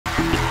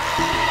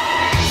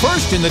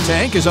First in the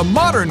tank is a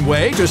modern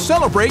way to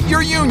celebrate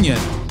your union.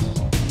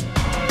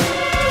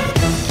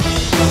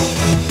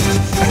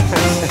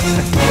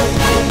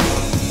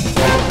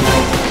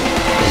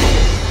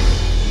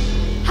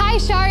 Hi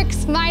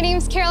Sharks, my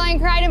name's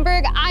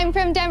Creidenberg. I'm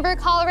from Denver,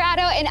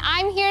 Colorado, and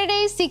I'm here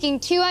today seeking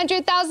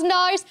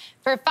 $200,000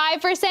 for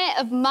 5%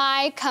 of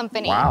my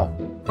company.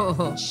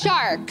 Wow.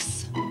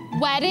 Sharks,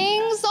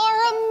 weddings are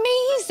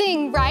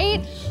amazing,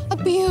 right? A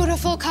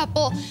beautiful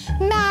couple,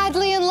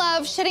 madly in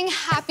love, shedding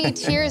happy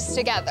tears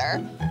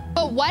together.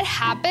 But what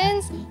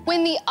happens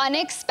when the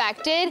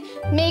unexpected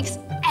makes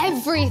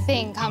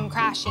everything come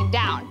crashing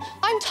down?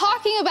 I'm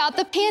talking about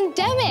the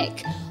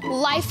pandemic.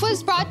 Life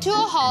was brought to a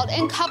halt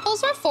and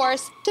couples were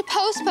forced to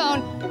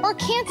postpone or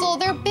cancel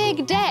their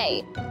big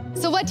day.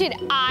 So what did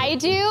I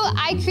do?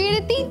 I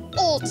created the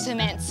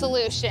ultimate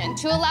solution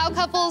to allow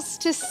couples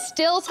to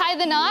still tie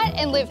the knot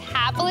and live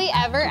happily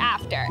ever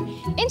after.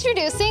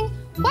 Introducing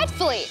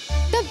Wedfuly,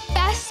 the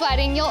best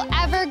wedding you'll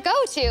ever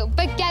go to.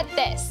 But get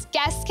this,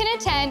 guests can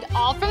attend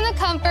all from the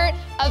comfort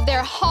of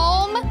their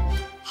home,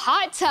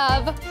 hot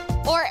tub,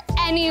 or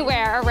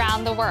anywhere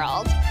around the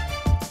world.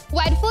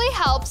 Wedfuly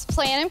helps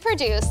plan and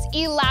produce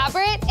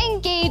elaborate,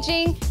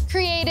 engaging,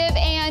 creative,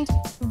 and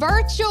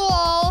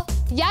virtual,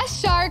 yes,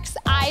 Sharks,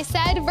 I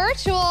said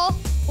virtual,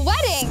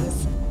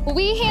 weddings.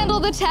 We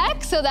handle the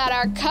tech so that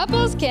our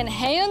couples can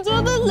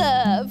handle the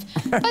love.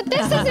 But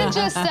this isn't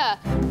just a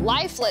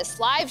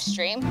lifeless live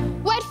stream.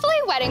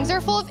 Wedfuly weddings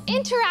are full of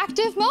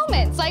interactive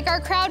moments like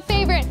our crowd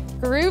favorite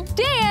group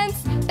dance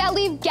that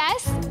leave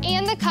guests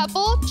and the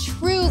couple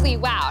truly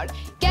wowed.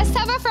 Guests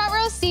have a front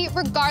row seat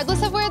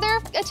regardless of where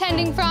they're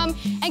attending from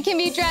and can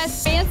be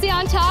dressed fancy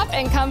on top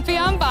and comfy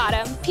on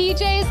bottom.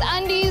 PJs,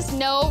 undies,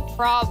 no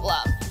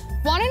problem.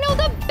 Want to know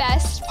the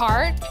best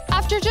part?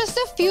 After just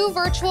a few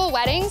virtual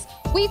weddings,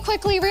 we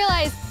quickly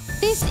realized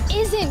this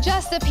isn't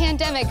just a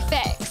pandemic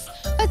fix,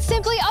 but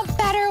simply a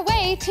better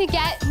way to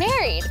get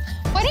married.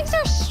 Weddings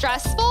are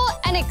stressful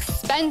and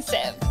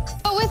expensive,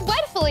 but with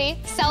Wedfuly,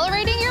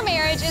 celebrating your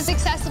marriage is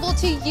accessible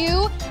to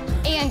you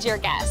and your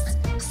guests.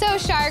 So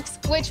Sharks,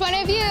 which one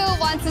of you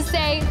wants to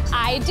say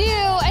I do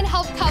and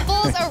help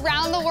couples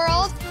around the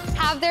world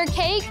have their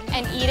cake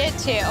and eat it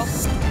too?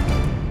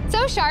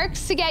 So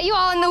Sharks, to get you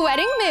all in the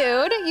wedding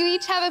mood, you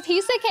each have a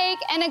piece of cake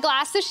and a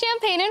glass of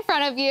champagne in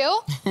front of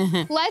you.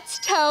 Let's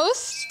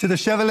toast. To the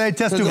Chevrolet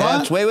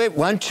Testament. Wait,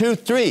 1, 2,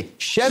 3.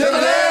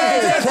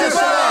 Chevrolet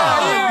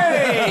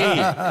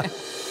Testament!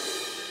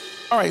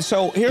 All right,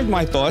 so here's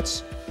my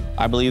thoughts.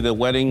 I believe that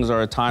weddings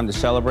are a time to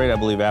celebrate. I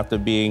believe after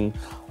being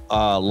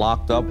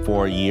locked up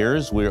for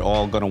years, we're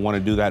all gonna wanna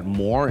do that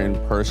more in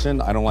person.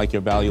 I don't like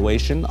your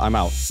valuation, I'm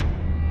out.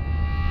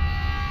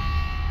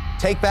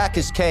 Take back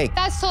his cake.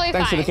 That's totally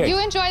Thanks fine. for the cake. You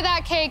enjoy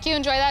that cake, you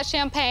enjoy that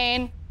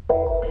champagne.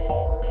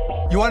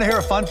 You want to hear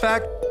a fun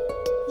fact?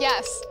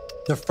 Yes.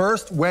 The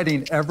first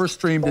wedding ever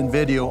streamed in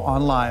video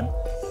online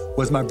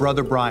was my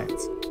brother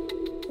Brian's.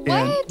 What?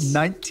 In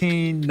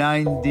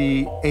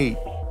 1998.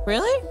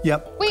 Really?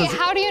 Yep. Wait,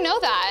 how do you know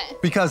that?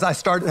 Because I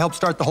helped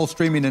start the whole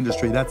streaming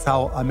industry. That's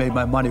how I made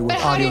my money with But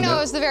how do audio. you know it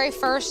was the very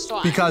first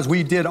one? Because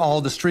we did all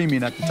the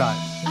streaming at the time.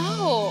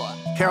 Oh.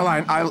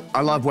 Caroline,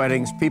 I love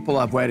weddings. People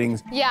love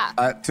weddings. Yeah.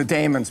 To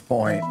Damon's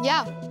point,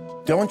 Yeah.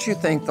 don't you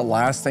think the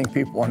last thing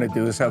people want to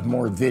do is have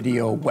more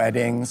video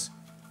weddings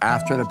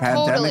after the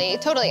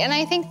pandemic? Totally. And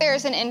I think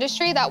there's an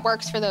industry that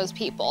works for those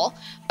people.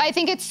 But I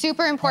think it's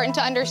super important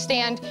to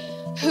understand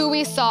who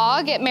we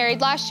saw get married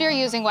last year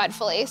using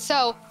Wedfuly.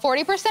 So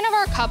 40% of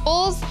our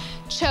couples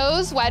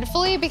chose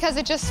Wedfuly because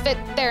it just fit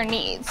their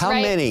needs, How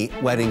right? many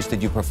weddings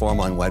did you perform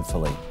on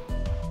Wedfuly?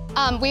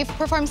 We've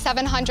performed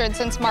 700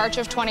 since March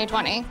of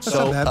 2020.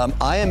 So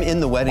I am in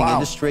the wedding Wow.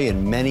 industry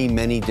in many,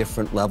 many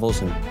different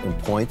levels and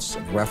points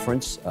of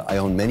reference. I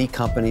own many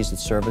companies that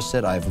service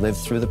it. I've lived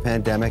through the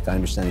pandemic. I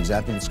understand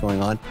exactly what's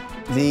going on.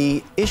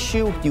 The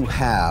issue you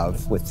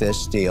have with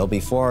this deal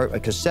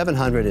because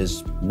 700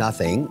 is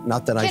nothing,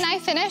 not that Can I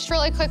finish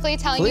really quickly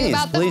telling you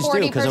about the 40%? Please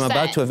do, because I'm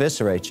about to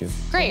eviscerate you.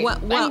 Great.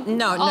 Well,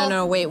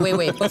 no, wait.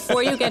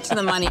 Before you get to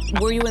the money,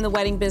 were you in the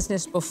wedding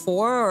business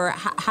before, or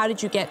how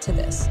did you get to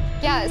this?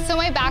 Yeah, so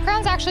my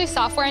background's actually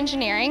software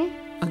engineering.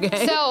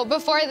 Okay. So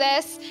before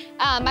this,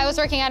 I was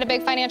working at a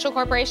big financial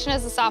corporation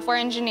as a software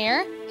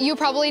engineer. You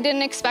probably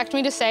didn't expect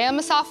me to say I'm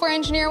a software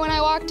engineer when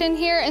I walked in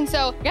here, and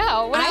so,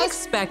 yeah. I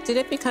expected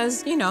it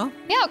because, you know.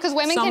 Yeah, because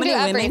women so can do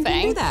many everything.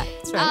 women can do that.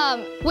 That's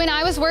right. When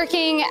I was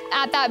working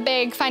at that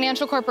big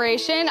financial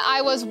corporation,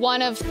 I was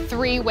one of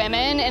 3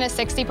 women in a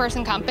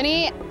 60-person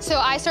company. So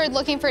I started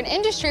looking for an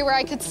industry where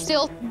I could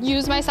still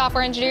use my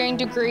software engineering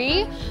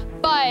degree,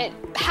 but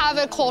have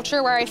a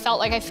culture where I felt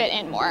like I fit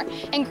in more.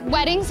 And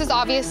weddings is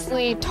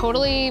obviously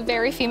totally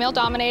very female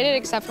dominated,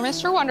 except for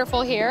Mr.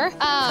 Wonderful here.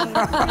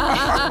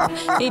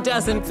 He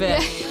doesn't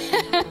fit.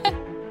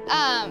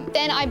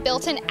 Then I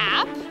built an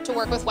app to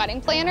work with wedding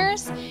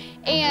planners.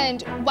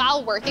 And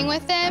while working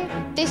with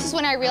them, this is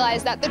when I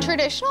realized that the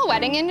traditional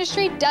wedding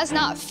industry does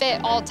not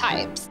fit all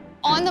types.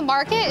 On the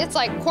market, it's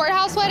like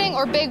courthouse wedding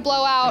or big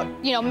blowout,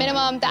 you know,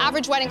 minimum. The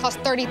average wedding costs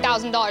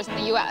 $30,000 in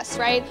the US,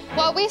 right?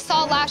 What we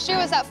saw last year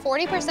was that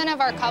 40% of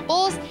our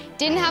couples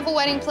didn't have a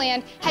wedding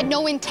planned, had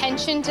no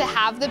intention to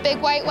have the big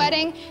white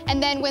wedding.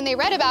 And then when they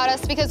read about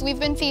us, because we've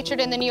been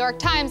featured in the New York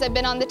Times, I've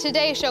been on the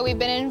Today Show, we've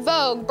been in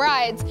Vogue,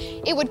 Brides,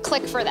 it would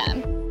click for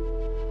them.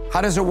 How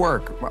does it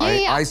work?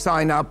 I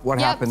sign up, what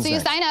happens So you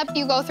next? sign up,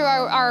 you go through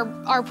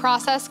our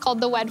process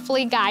called the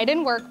Wedfuly Guide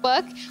and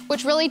Workbook,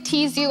 which really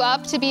tees you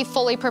up to be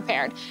fully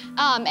prepared.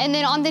 And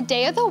then on the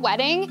day of the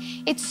wedding,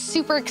 it's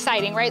super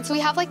exciting, right? So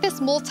we have like this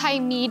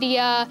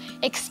multimedia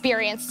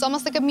experience. It's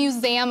almost like a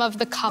museum of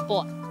the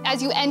couple.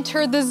 As you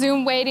enter the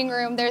Zoom waiting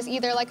room, there's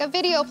either like a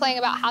video playing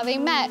about how they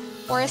met,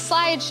 or a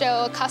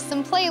slideshow, a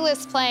custom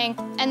playlist playing.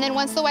 And then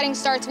once the wedding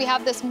starts, we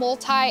have this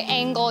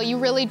multi-angle, you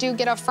really do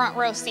get a front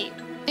row seat.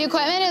 The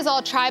equipment is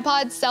all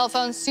tripods, cell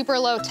phones, super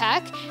low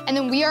tech, and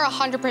then we are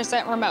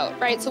 100% remote,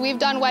 right? So we've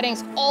done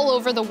weddings all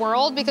over the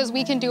world because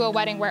we can do a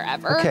wedding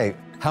wherever. Okay,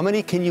 how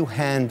many can you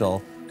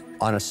handle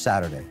on a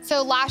Saturday?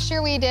 So last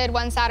year we did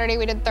one Saturday,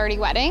 we did 30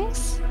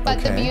 weddings.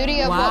 But the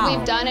beauty of what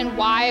we've done and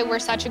why we're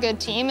such a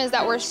good team is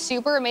that we're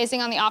super amazing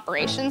on the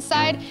operations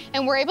side,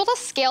 and we're able to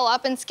scale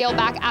up and scale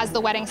back as the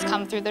weddings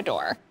come through the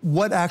door.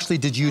 What actually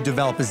did you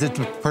develop? Is it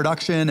the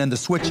production and the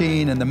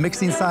switching and the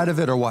mixing side of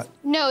it, or what?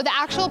 No, the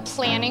actual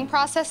planning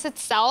process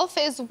itself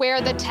is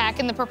where the tech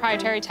and the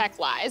proprietary tech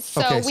lies.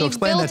 So Okay, so we've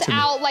explain that built to me.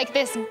 out like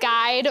this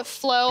guide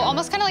flow,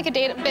 almost kind of like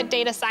a bit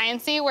data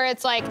science-y, where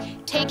it's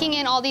like taking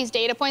in all these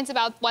data points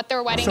about what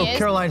their wedding So is.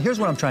 Caroline, here's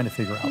what I'm trying to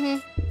figure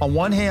out. On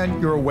one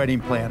hand, you're a wedding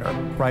planner,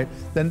 right?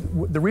 Then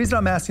the reason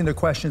I'm asking the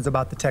questions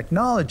about the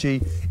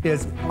technology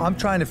is I'm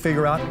trying to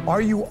figure out,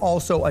 are you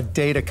also a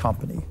data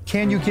company?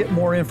 Can you get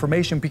more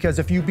information? Because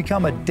if you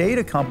become a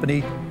data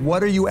company,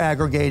 what are you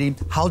aggregating?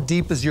 How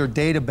deep is your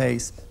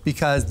database?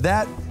 Because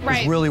that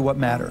is really what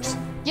matters.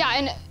 Yeah,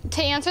 and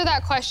to answer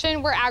that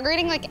question, we're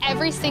aggregating like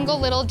every single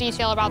little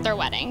detail about their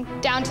wedding,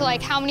 down to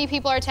like how many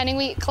people are attending.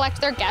 We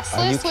collect their guest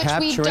list, which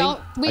we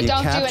don't do any. Are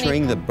you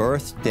capturing the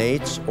birth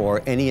dates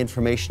or any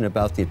information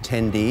about the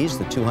attendees,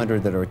 the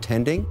 200 that are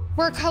attending?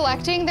 We're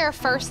collecting their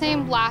first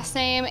name, last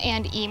name,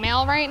 and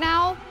email right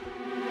now.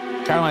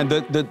 Caroline,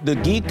 the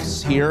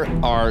geeks here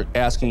are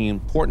asking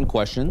important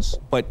questions,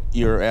 but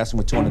you're asking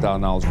for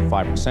 $200,000 for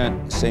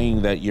 5%,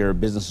 saying that your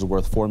business is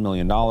worth $4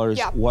 million.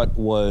 Yeah. What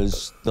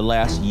was the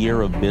last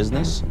year of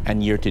business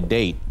and year to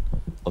date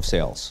of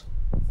sales?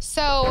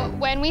 So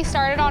when we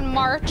started in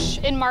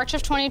March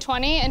of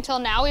 2020 until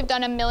now, we've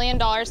done $1 million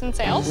in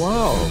sales.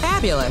 Whoa.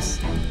 Fabulous.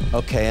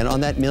 Okay, and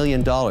on that $1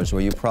 million,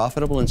 were you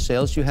profitable in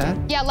sales you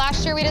had? Yeah,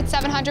 last year we did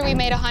 700, we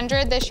made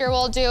 100. This year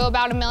we'll do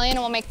about $1 million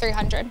and we'll make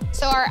 300.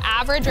 So our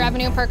average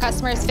revenue per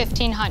customer is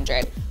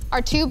 1,500.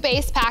 Our two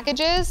base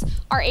packages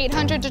are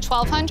 800 to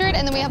 1,200,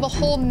 and then we have a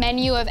whole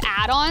menu of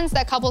add-ons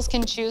that couples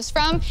can choose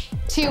from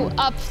to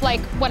up like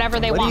whatever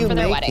they want for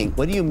their wedding.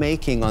 What are you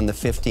making on the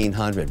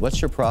 1,500?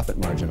 What's your profit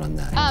margin on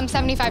that?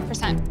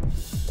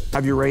 75%.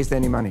 Have you raised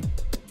any money?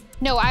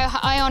 No,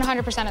 I own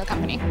 100% of the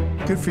company.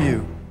 Good for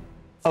you.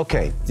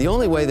 Okay, the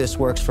only way this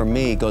works for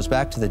me goes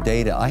back to the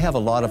data. I have a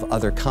lot of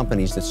other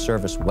companies that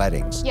service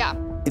weddings. Yeah.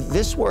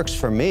 This works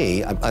for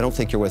me. I don't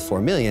think you're worth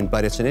 $4 million,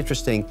 but it's an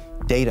interesting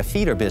data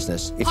feeder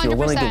business. If you're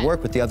willing to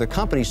work with the other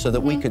companies so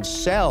that we could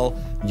sell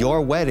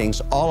your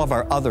weddings, all of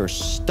our other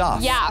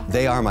stuff,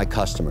 they are my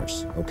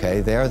customers,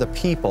 okay? They are the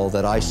people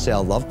that I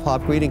sell Love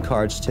Pop greeting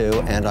cards to,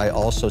 and I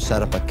also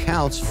set up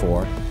accounts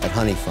for at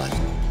Honey Fund.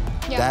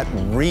 Yeah. That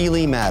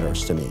really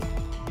matters to me,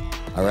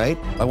 all right?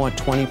 I want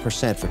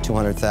 20% for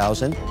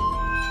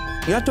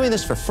 $200,000. You're not doing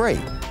this for free,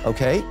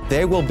 okay?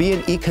 There will be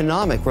an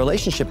economic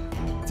relationship.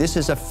 This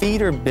is a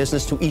feeder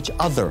business to each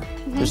other.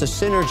 There's a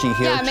synergy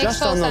here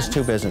just on those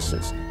two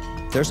businesses.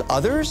 There's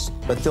others,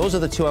 but those are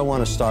the two I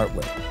want to start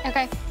with.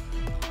 Okay.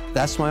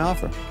 That's my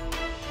offer.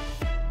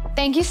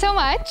 Thank you so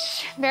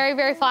much. Very,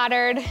 very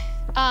flattered.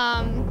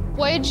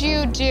 Would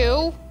you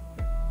do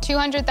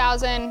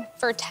 $200,000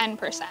 for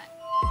 10%?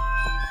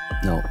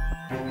 No.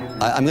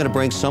 I'm going to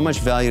bring so much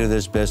value to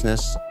this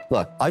business.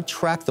 Look, I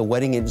track the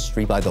wedding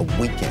industry by the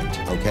weekend,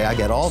 okay? I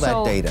get all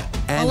that data.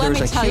 And there's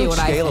a huge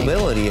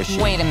scalability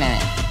issue. Wait a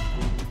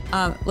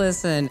minute.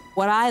 Listen,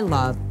 what I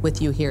love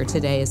with you here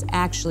today is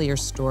actually your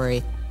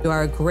story. You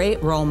are a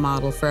great role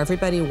model for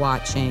everybody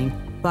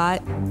watching,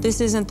 but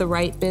this isn't the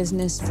right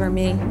business for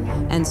me.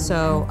 And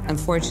so,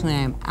 unfortunately,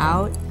 I'm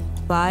out,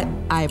 but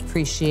I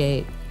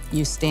appreciate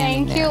you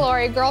standing there. Thank you,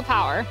 Lori. Girl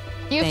power.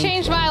 You've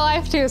changed my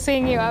life, too,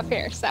 seeing you up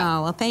here, so.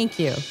 Oh, well, thank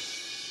you.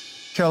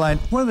 Caroline,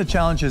 one of the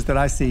challenges that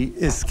I see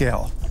is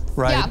scale,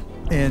 right? Yeah.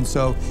 And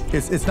so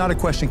it's not a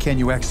question, can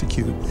you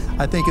execute?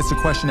 I think it's a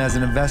question as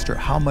an investor,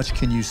 how much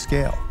can you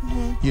scale?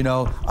 You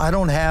know, I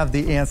don't have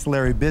the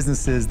ancillary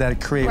businesses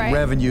that create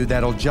revenue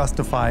that'll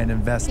justify an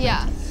investment.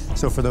 Yeah.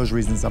 So for those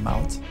reasons, I'm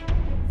out.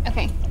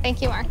 Okay,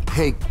 thank you, Mark.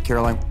 Hey,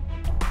 Caroline,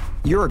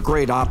 you're a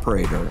great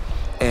operator,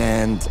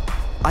 and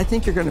I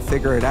think you're gonna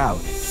figure it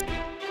out.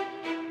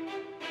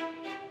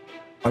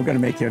 I'm gonna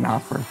make you an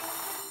offer.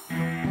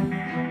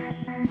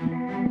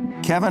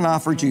 Kevin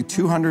offered you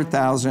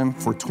 $200,000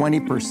 for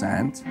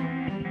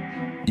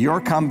 20%.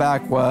 Your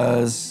comeback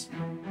was?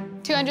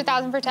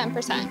 $200,000 for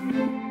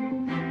 10%.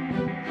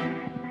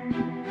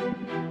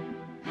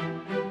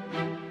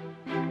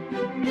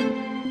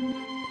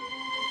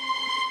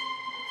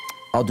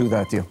 I'll do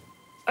that deal.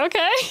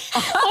 Okay,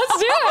 let's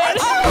do it.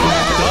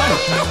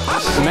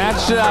 Done.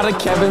 Snatched it out of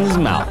Kevin's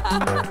mouth.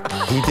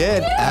 He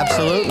did,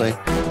 absolutely.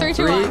 3,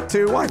 2, 1.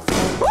 2, 1.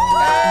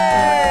 Hey!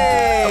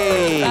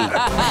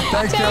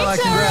 Thanks, Caroline.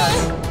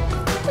 Congrats.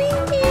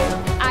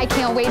 I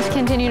can't wait to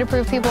continue to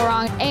prove people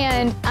wrong.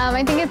 And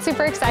I think it's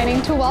super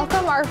exciting to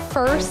welcome our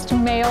first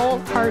male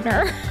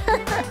partner.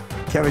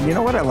 Kevin, you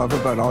know what I love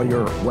about all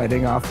your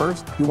wedding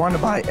offers? You want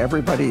to buy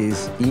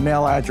everybody's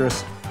email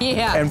address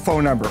and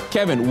phone number.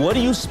 Kevin, what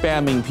are you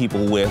spamming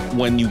people with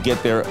when you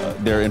get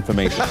their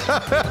information?